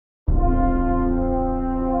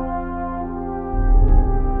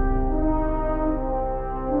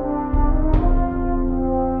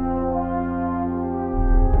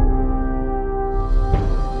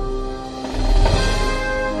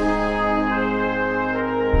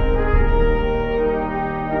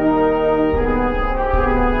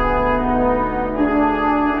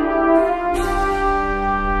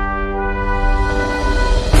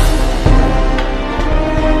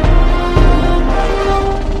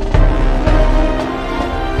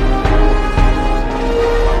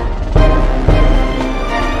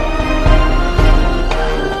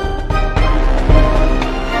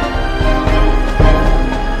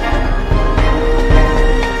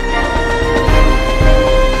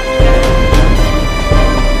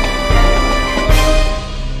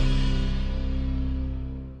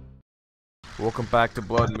welcome back to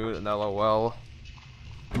Blood Moon and LOL.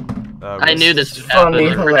 I knew this would Funny,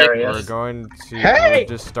 happen. hilarious. We're going to. Hey! We're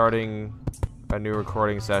just starting a new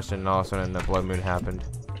recording session, and all of a sudden the Blood Moon happened.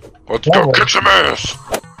 Let's go kick some ass!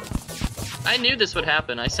 I knew this would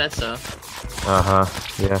happen. I said so.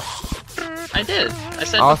 Yeah. I did. I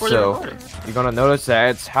said before the Also, recording. you're gonna notice that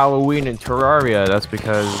it's Halloween in Terraria. That's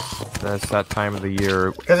because that's that time of the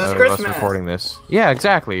year. Because it's of Christmas. us recording this. Yeah,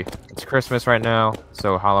 exactly. It's Christmas right now,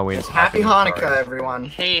 so Halloween's Happy happening in Hanukkah, Terraria. everyone.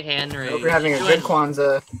 Hey, Henry. Hope you're having a join- good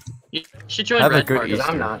Kwanzaa. You should join Have a Red good Party. Because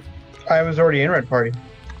I'm not. I was already in Red Party.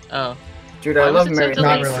 Oh. Dude, I Why love was it Mary so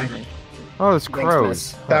Not delayed really. for me? Oh, it's Thanks,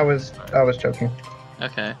 crows. I was joking.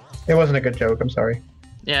 Okay. It wasn't a good joke. I'm sorry.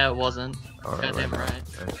 Yeah, it wasn't. Alright, Goddamn right.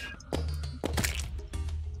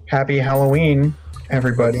 Happy Halloween,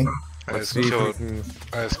 everybody. I Let's just see if we killed, can...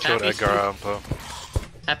 I just killed Happy Edgar Allan Poe.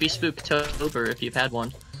 Happy Spooktober if you've had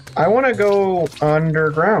one. I want to go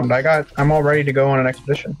underground. I'm all ready to go on an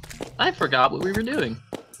expedition. I forgot what we were doing.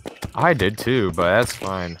 I did too, but that's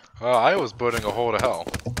fine. I was building a hole to hell.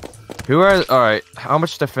 Who are... Alright, how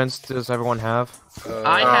much defense does everyone have?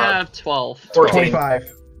 I have 12. 14.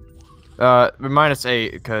 25.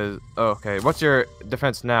 -8, because... Oh, okay, what's your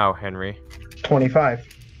defense now, Henry? 25.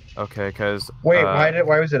 Okay, because... Wait,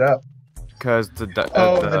 why was it up? Because the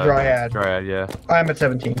Dryad. Dryad, yeah. I'm at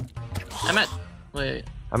 17. I'm at... Wait.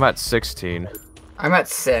 I'm at 16. I'm at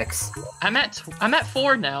 6. I'm at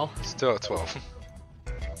 4 now. Still at 12.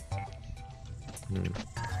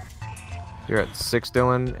 You're at 6,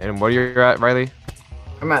 Dylan, and what are you at, Riley?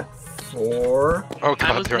 I'm at 4. Oh I'm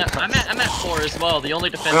god, they're at 4 as well. The only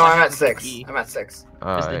defense No, I I'm have at is the 6. G. I'm at 6. Is the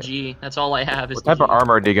Alright. G. That's all I have is What the type G. of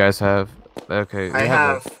armor do you guys have? Okay, I you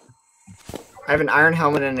have an iron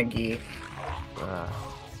helmet and a gi.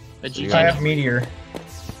 A G. I have Meteor.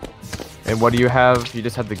 and what do you have? You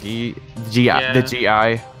just have the Yeah. the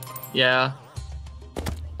GI? Yeah.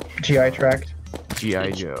 GI tracked.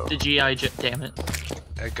 GI Joe. The GI. Damn it.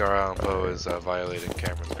 Edgar Allan Poe is violating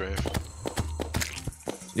Cameron's grave.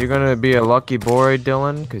 You're gonna be a lucky boy,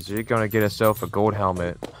 Dylan, because you're gonna get yourself a gold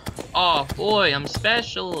helmet. Oh boy, I'm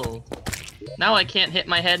special. Now I can't hit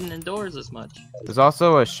my head in indoors as much. There's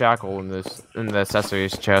also a shackle in the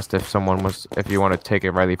accessories chest if you want to take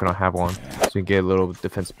it, Riley, if you don't have one, so you can get a little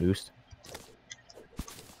defense boost.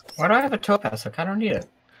 Why do I have a topaz hook? I don't need it.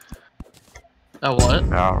 Oh what?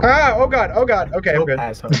 Ah! Oh god! Oh god! Okay, I'm good.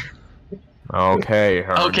 Topaz hook. Okay,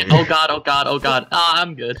 Hermy. Okay. Oh god. Oh god. Oh god. Ah,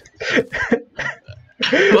 I'm good.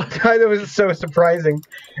 That was so surprising.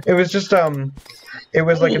 It was just it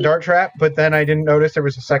was like a dart trap, but then I didn't notice there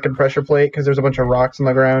was a second pressure plate because there's a bunch of rocks on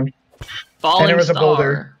the ground. Falling there was a star.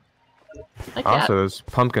 boulder. Like that. Also, there's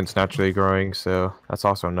pumpkins naturally growing, so that's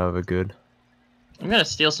also another good. I'm gonna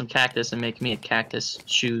steal some cactus and make me a cactus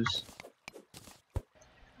shoes.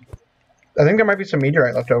 I think there might be some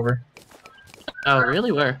meteorite left over. Oh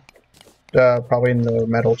really? Where? Probably in the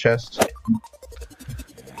metal chest.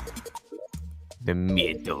 The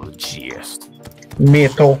middle chest.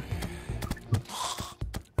 Metal.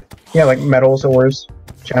 Yeah, like metals, ores,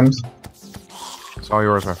 gems. It's all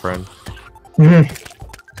yours, my friend. Mhm.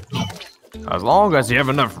 As long as you have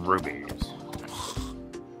enough rubies.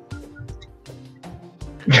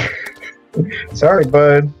 Sorry,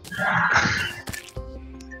 bud.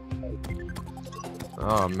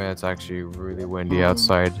 Oh man, it's actually really windy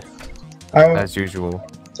outside, I, as usual.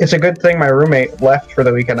 it's a good thing my roommate left for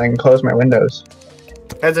the weekend. I can close my windows.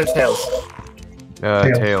 Heads or tails?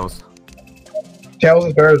 Tails. Tails. Tails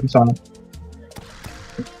is better than Sonic.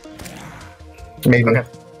 Maybe. Okay.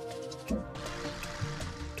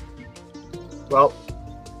 Well,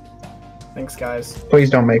 thanks guys. Please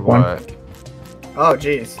don't make one. What? Oh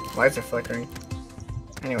jeez, lights are flickering.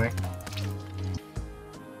 Anyway.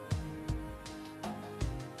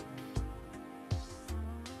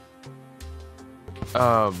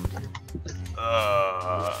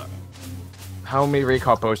 How many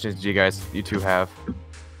recall potions do you two have?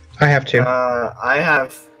 I have two. I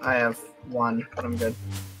have 1, but I'm good.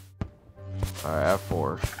 I have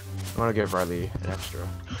 4. I want to give Riley an extra.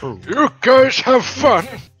 Ooh. You guys have fun!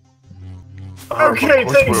 Okay,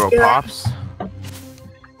 Which thanks, will Dad. pops?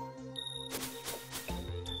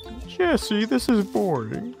 Jesse, this is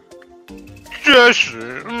boring.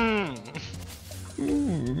 Jesse!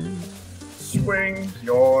 Swing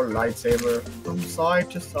your lightsaber from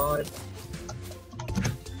side to side.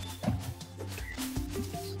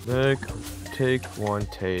 Take one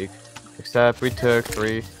take. Except we took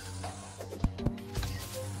 3.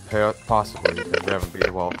 Possibly, because we haven't beat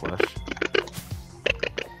the wall flesh.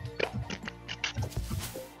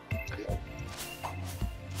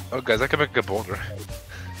 Oh guys, I can make a boulder.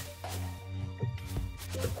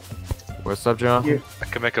 What's up, John? You- I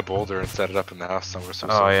can make a boulder and set it up in the house somewhere. So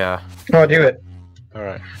Oh yeah. Oh, do it.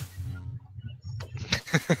 Alright.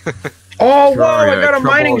 Oh, whoa! I Terraria, got a Trouble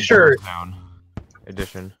mining in shirt. Town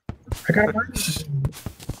edition. I got a mining shirt.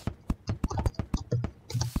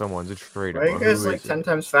 Someone's a traitor. Why are you Who guys like is it? 10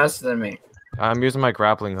 times faster than me? I'm using my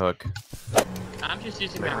grappling hook. I'm just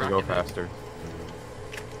using Make my me go rocket boat. faster.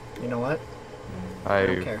 You know what? I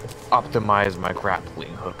don't I care. optimize my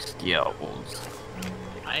grappling hook skills.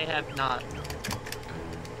 I have not.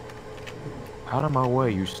 Out of my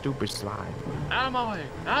way, you stupid slime. Out of my way!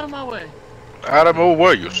 Out of my way! Out of my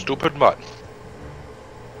way, you stupid mutt.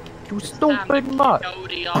 You stupid mutt.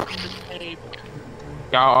 Cody off the table.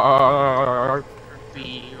 Gar-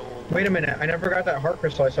 Garfield. Wait a minute, I never got that heart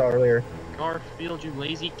crystal I saw earlier. Garfield, you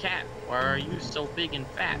lazy cat. Why are you so big and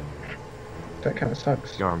fat? That kind of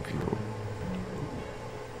sucks. Garfield.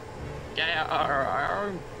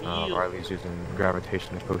 Garfield. Riley's using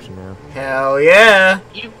gravitation potion now. Hell yeah!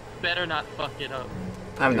 You better not fuck it up.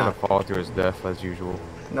 I'm He's gonna not. fall to his death as usual.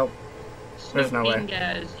 Nope. There's no way. Snooping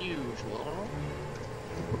as usual.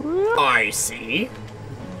 I see.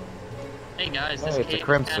 Hey guys, Hey, this it's a cave is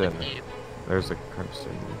crimson. kind of cave. There's a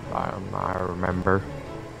crimson biome, I remember.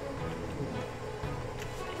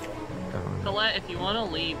 Colette, if you want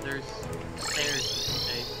to leave, there's stairs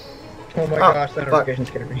to take. Oh my Oh, gosh, that fuck. notification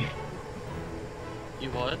scared me. You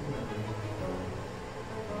what?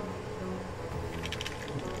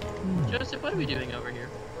 Joseph, what are we doing over here?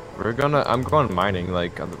 I'm going mining,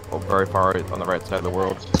 like, on the, very far on the right side of the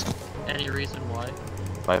world. Any reason why?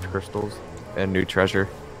 Life crystals and new treasure.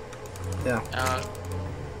 Uh,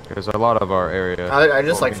 There's a lot of our area. I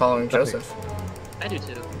just like following Joseph. I do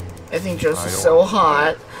too. I think Joseph's I so don't-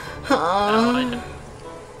 hot. I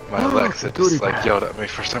don't. My Alexa Goodie just like bag. yelled at me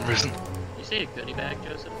for some reason. You say a goodie bag,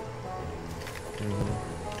 Joseph?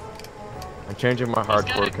 I'm changing my got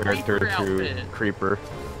hardcore a character creeper to outfit. Creeper.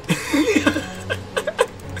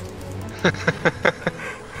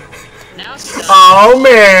 Now he's done. Oh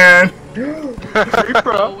man!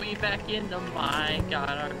 So we back in the mine, got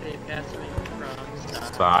our big ass wing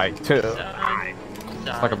from Side to side. It's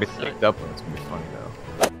not gonna be synced up, it's gonna be funny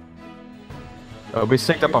though. It'll be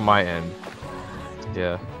synced up on my end.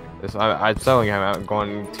 Yeah. I'm telling him I'm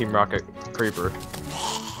going Team Rocket Creeper.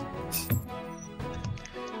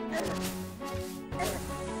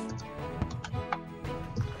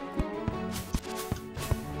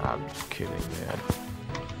 I'm just kidding, man.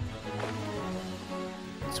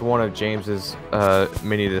 It's one of James's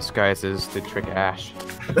mini disguises to trick Ash.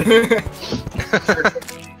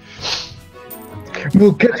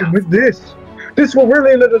 We'll catch him with this. This will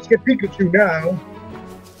really let us get Pikachu now.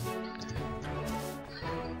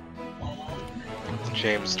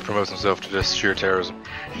 James promotes himself to just sheer terrorism.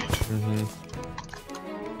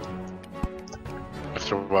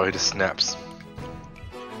 After a while, he just snaps.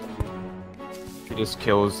 He just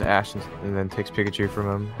kills Ash and then takes Pikachu from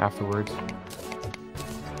him afterwards.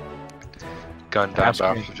 Gun down Ash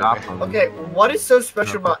can battle. stop him. Okay, what is so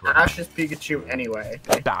special about Ash's Pikachu anyway?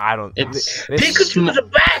 I don't. It's Pikachu's the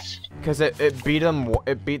best! Because it beat them.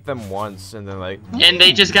 It beat them once, and then like. And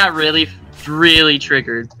they just got really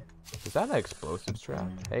triggered. Is that an explosive trap?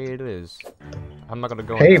 Hey, it is. I'm not gonna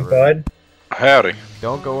go. Hey, in that room. bud. Howdy.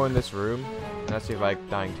 Don't go in this room unless you like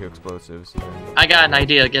dying to explosives. I got an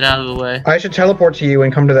idea, get out of the way. I should teleport to you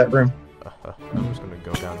and come to that room. I'm just gonna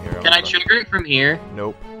go down here. Can I trigger it from here?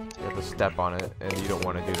 Nope. You have to step on it, and you don't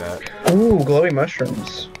want to do that. Ooh, glowy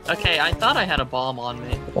mushrooms. Okay, I thought I had a bomb on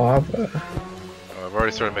me. Lava. I've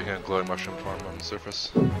already started making a glowing mushroom farm on the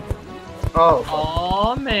surface. Oh,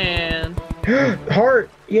 Aw, man.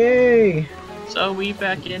 Heart! Yay! So we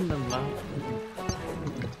back in the mine.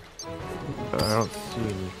 But I don't see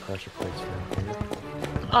any pressure plates around here.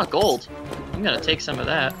 Oh, gold. I'm gonna take some of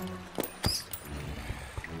that.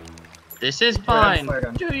 This is fine. fire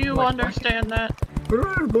gun. Do you Like, understand that? but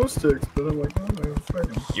I have glow sticks, but I'm like, oh, I have a fire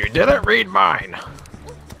gun. You didn't read mine.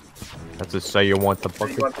 That's to say you want the Do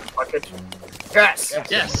you bucket. want the bucket? Yes!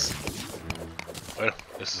 Yes. Well,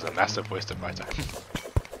 this is a massive waste of my time.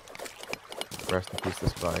 Rest in peace, the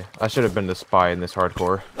spy. I should have been the spy in this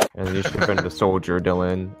hardcore, and you should have been the soldier,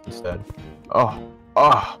 Dylan, instead. Oh,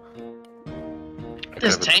 oh.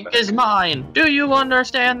 This tank is mine. Do you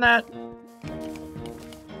understand that?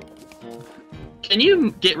 Can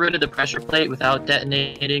you get rid of the pressure plate without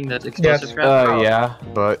detonating the explosive Yes. trap? Yeah,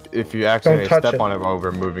 but if you accidentally touch step it. on it while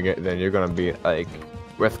removing it, then you're gonna be like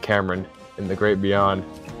with Cameron in the great beyond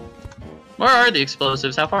Where are the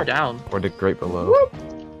explosives? How far down? or the great below.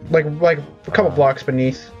 Like a couple blocks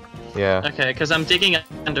beneath. Yeah. Okay, because I'm digging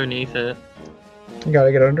underneath it. You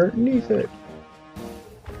gotta get underneath it.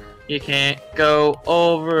 You can't go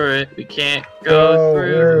over it. We can't go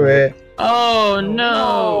through it. Oh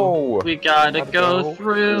no! We gotta go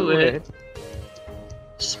through it.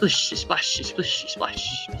 Splish, splash, splish,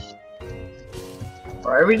 splash.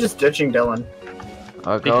 Why are we just ditching Dylan?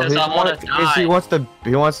 Because I want to die.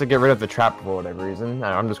 He wants to get rid of the trap for whatever reason.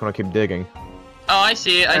 I'm just gonna keep digging. Oh, I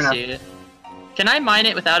see it. I see it. Can I mine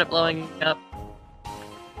it without it blowing up?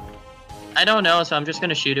 I don't know, so I'm just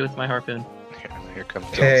gonna shoot it with my harpoon. Here comes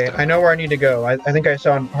Dylan's Okay, turn. I know where I need to go. I think I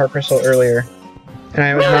saw Heart Crystal earlier, and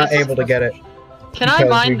I was not able to get it. Can I Because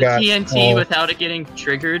mine we the got TNT all- without it getting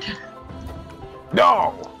triggered?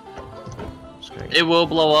 No. Just kidding. It will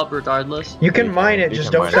blow up regardless. You can mine it, You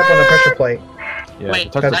just can don't mine step it. on the pressure plate. Yeah,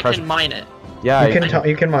 Wait, touch the I pressure- can mine it. Yeah,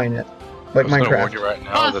 You can mine it, like I was gonna warn Minecraft. you right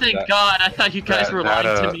now Oh, that thank God! I thought you guys were lying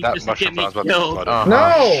to me that just to get mushroom me farm's about to be killed. flooded.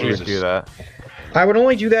 No! You Jesus. do that. I would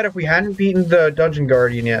only do that if we hadn't beaten the Dungeon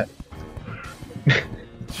Guardian yet.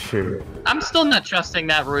 Shoot. I'm still not trusting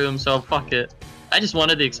that room, so fuck it. I just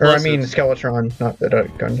wanted the Or I explosives. mean Skeletron, not the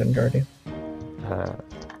Dungeon Guardian.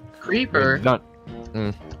 Creeper. Not.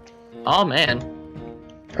 Oh man.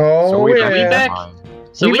 Oh So we yeah. we back?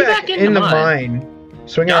 So we back in the mine.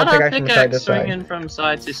 Swinging on Got the our pickaxe from side to pickaxe side. swinging from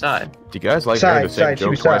side to side. Do you guys like Side, hearing the same side,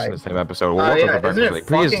 joke two twice in sides. the same episode? Oh Welcome yeah, to isn't it Breakfast.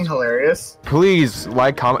 fucking hilarious? Please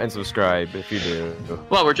like, comment, and subscribe if you do.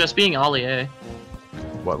 Well, we're just being Ollie, eh?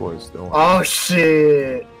 What was the one? Oh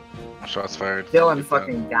shit! Shots fired. Dylan Get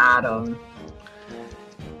fucking got him.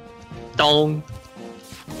 Dong.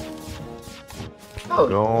 Oh,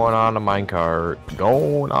 Going on a minecart.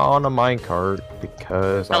 Going on a minecart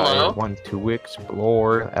because Hello? I want to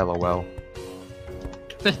explore. LOL.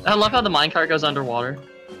 I love how the minecart goes underwater.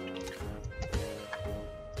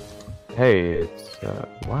 Hey, it's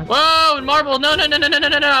what? Whoa, and marble! No, no, no, no, no, no,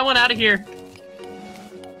 no, no! I want out of here.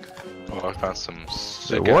 Oh, I found some There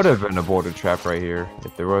sick would have been a boulder trap right here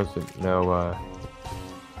if there wasn't no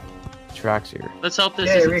tracks here. Let's hope this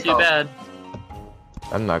Yeah, isn't recall. too bad.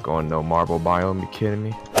 I'm not going no marble biome. You kidding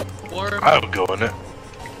me? Or I would go in it.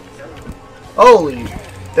 holy!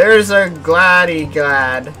 There's a gladdy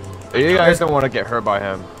glad. You guys don't want to get hurt by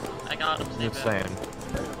him. I got him. I'm Stay just back. saying.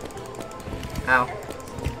 Ow.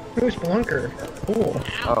 Who's Blunker? Cool.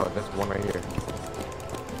 Oh, there's one right here.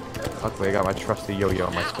 Luckily, I got my trusty yo-yo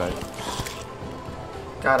on my side.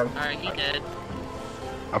 Got him. Alright, he dead.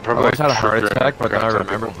 I'm I probably always had a heart trigger attack, but then I ground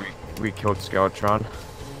type remembered people. we killed Skeletron.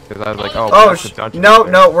 Because I was like, Oh, oh, Oh that's the dungeon no,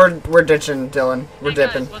 right no, we're ditching Dylan. We're Hey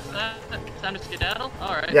dipping. guys, what's that? Time to skedaddle?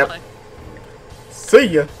 Alright, Yep. bye. See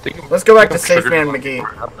ya. Think- Let's go back to think I'm Safe Man triggered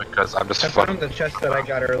McGee. because I'm just I fucking. found the chest that I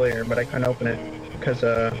got earlier, but I couldn't open it because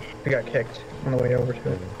we got kicked on the way over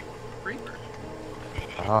to it. Creeper.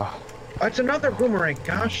 Ah, Oh, it's another boomerang.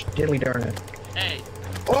 Gosh, diddly darn it. Hey.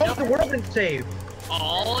 Oh, the world didn't save.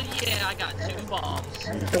 Oh yeah, I got 2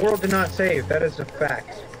 bombs. The world did not save. That is a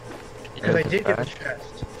fact. Because I That's a did get the fact.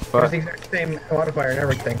 chest. It but was the exact same modifier and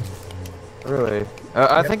everything. really,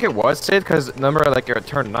 I think it was saved because remember, like it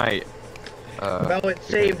turned night. Well, it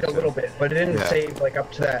saved a little bit, but it didn't Yeah. save like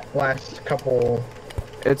up to that last couple.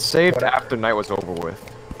 It saved Whatever. after night was over with.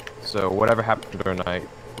 So whatever happened during night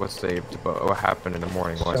was saved, but what happened in the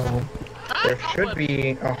morning was. So there should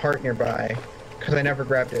be a heart nearby, because I never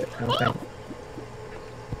grabbed it. I don't think.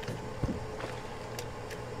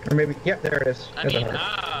 Or maybe, yep, there it is. I There's a mean,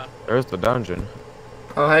 heart. There's the dungeon.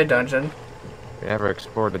 Oh hey dungeon. We never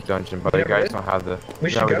explored the dungeon, but We you never guys did? don't have the. We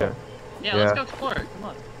should No, go. didn't. yeah, let's Yeah. go explore it. Come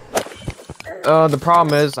on. The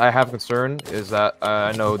problem is, I have concern, is that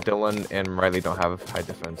I know Dylan and Riley don't have high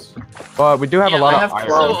defense. But we do have Yeah, a lot I of have iron.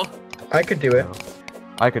 12. I could do it.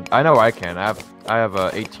 I know I can. I have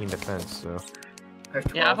 18 defense, so. I have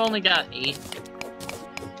Yeah, I've 12. only got 8.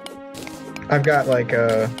 I've got like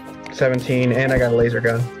 17, and I got a laser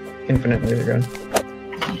gun. Infinite laser gun.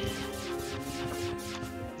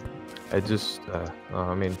 I just,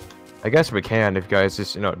 I mean, I guess we can if you guys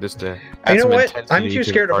just, just to. You add know some what? intensity I'm too to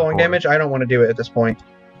scared of falling hardcore. damage. I don't want to do it at this point.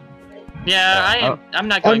 Yeah, Yeah, I'm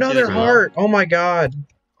not going to Another as well. heart! Oh my god.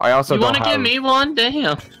 I also You don't want to have. give me one? Damn. I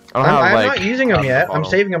don't I'm have like. not using them yet. I'm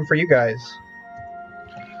bottle. saving them for you guys.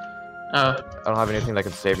 Oh, I don't have anything that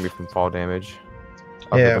can save me from fall damage.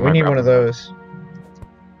 Yeah, we need one of those.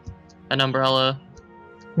 an umbrella.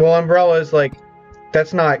 Well, umbrella is like,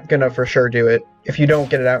 that's not gonna for sure do it. If you don't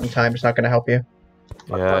get it out in time, it's not gonna help you.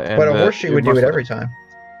 Yeah, and But a horseshoe would do it every time.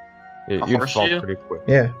 Yeah, A you'd fall horseshoe? pretty quick.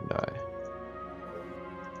 Yeah. and die.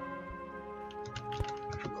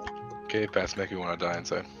 Okay, Pats make you want to die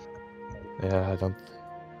inside. Yeah, I don't.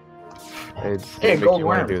 Hey, Hey, make gold you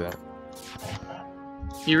want worm. to do that.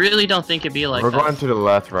 You really don't think it'd be like We're that? going to the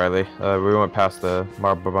left, Riley. We went past the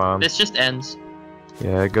marble bomb. This just ends.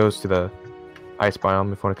 Yeah, it goes to the. ice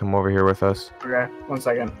biome if you want to come over here with us. Okay, 1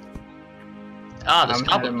 second. Ah, the I'm heading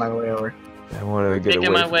goblin. my way over. I wanted to get Making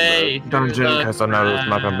away my from way the dungeon through the because I know there's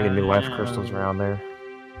not going to be any life crystals around there.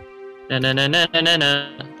 Na na na na na na.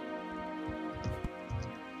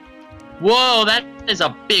 Whoa, that is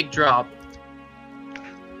a big drop.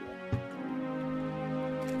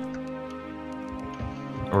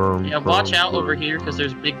 Yeah, watch out over here because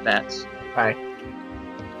there's big bats. Hi.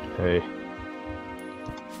 Hey.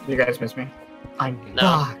 You guys miss me? I'm No.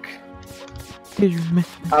 back.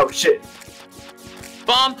 Oh shit.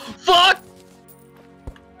 Bomb! Fuck!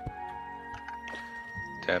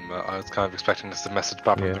 Damn, I was kind of expecting this to message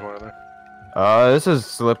pop Yeah. into one of there. This is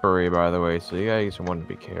slippery, by the way, so you guys want to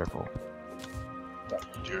be careful.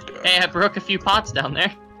 You're dead. Hey, I broke a few pots down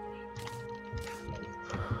there.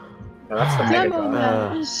 No, that's the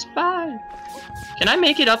Megaman. Spy. Can I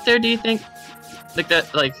make it up there, do you think? Like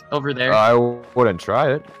that, like, over there? I wouldn't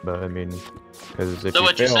try it, but I mean, because if So you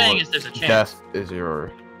what you're fail, saying is there's a chance. death is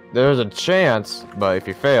your... There's a chance, but if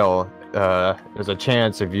you fail, there's a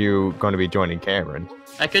chance of you going to be joining Cameron.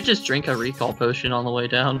 I could just drink a recall potion on the way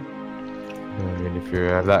down. I mean, if you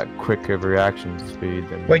have that quick of reaction speed,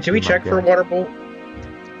 then... Wait, did we you check might for a get- water bolt?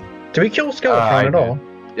 Did we kill Skeletron at all?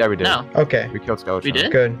 Yeah, we did. No. Okay, We killed Skeleton. We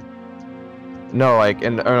did? good. No, like,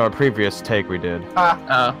 in our previous take we did.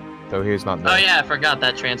 Oh. So he's not there. Oh yeah, I forgot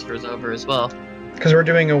that transfers over as well. Because we're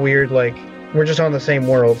doing a weird, like, we're just on the same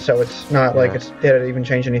world, so it's not like Yeah. it didn't even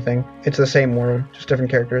change anything. It's the same world, just different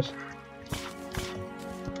characters.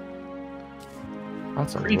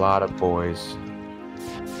 That's a Creep. lot of boys.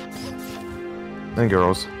 And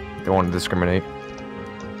girls. Don't want to discriminate.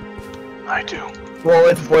 I do. Well,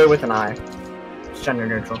 it's boy with an eye. It's gender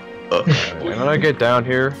neutral. When I get down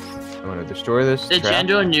here, I'm gonna destroy this The trap,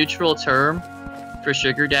 gender neutral term for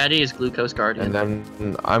sugar daddy is glucose guardian. and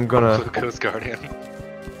then I'm gonna Glucose Guardian.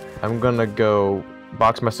 go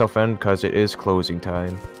box myself in because it is closing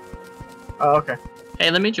time. Oh, okay. Hey,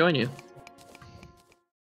 let me join you.